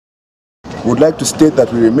would like to state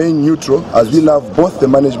that we remain neutral, as we love both the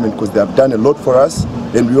management because they have done a lot for us,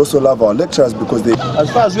 and we also love our lecturers because they...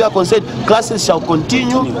 As far as we are concerned, classes shall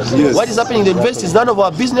continue. Yes. What is happening in the university is none of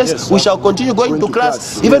our business. Yes. We shall continue going to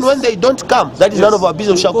class. Even when they don't come, that is none of our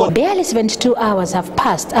business. We shall go. Barely 72 hours have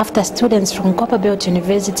passed after students from Copperbelt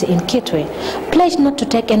University in Kitwe pledged not to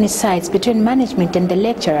take any sides between management and the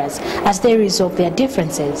lecturers as they resolve their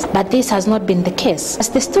differences. But this has not been the case, as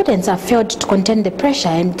the students have failed to contain the pressure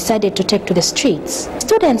and decided to take to the streets.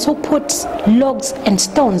 Students who put logs and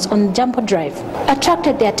stones on Jumbo Drive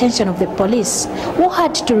attracted the attention of the police, who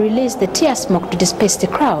had to release the tear smoke to disperse the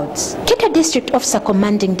crowds. Kitwe District Officer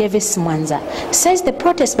Commanding Davis Mwanza says the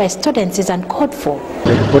protest by students is uncalled for.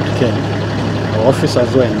 The report came, our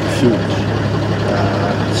officers were in the field,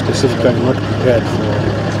 specifically not prepared for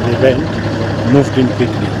the event, moved in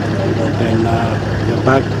quickly. Then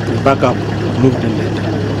the backup moved in later.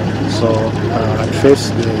 So at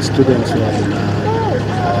first the students were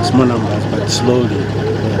in small numbers, but slowly they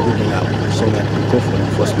were building up. So we had to go for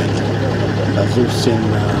enforcement. As you've seen,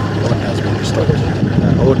 order has been restored.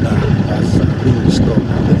 Order has been restored in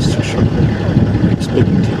the institution. We expect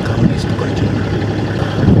the calmness to continue.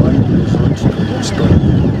 One resort to restore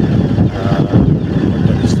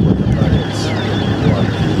order is for the parents who are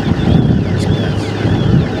being taxpayers.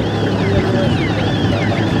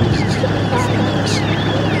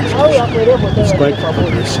 It's quite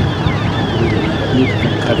progressive. We need to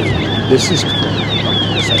encourage the system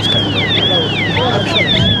for such kind of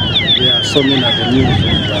actions. There are so many avenues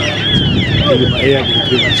of airing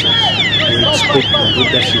grievances. We expect the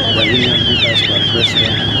leadership, the union leaders to address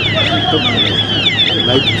them and talk to them. We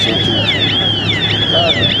like to say to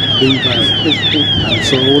being violent. And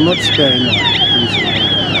so we will not spare anyone.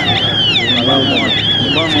 Allow them.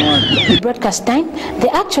 Broadcast time, the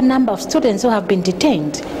actual number of students who have been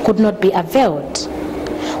detained could not be availed.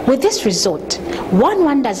 With this result, one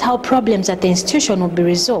wonders how problems at the institution will be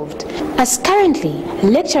resolved, as currently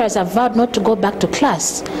lecturers have vowed not to go back to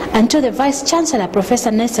class until the Vice Chancellor,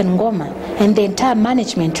 Professor Nelson Ngoma, and the entire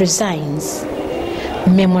management resigns.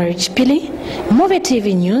 Memory Chipili, Muvi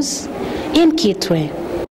TV News, in Kitwe.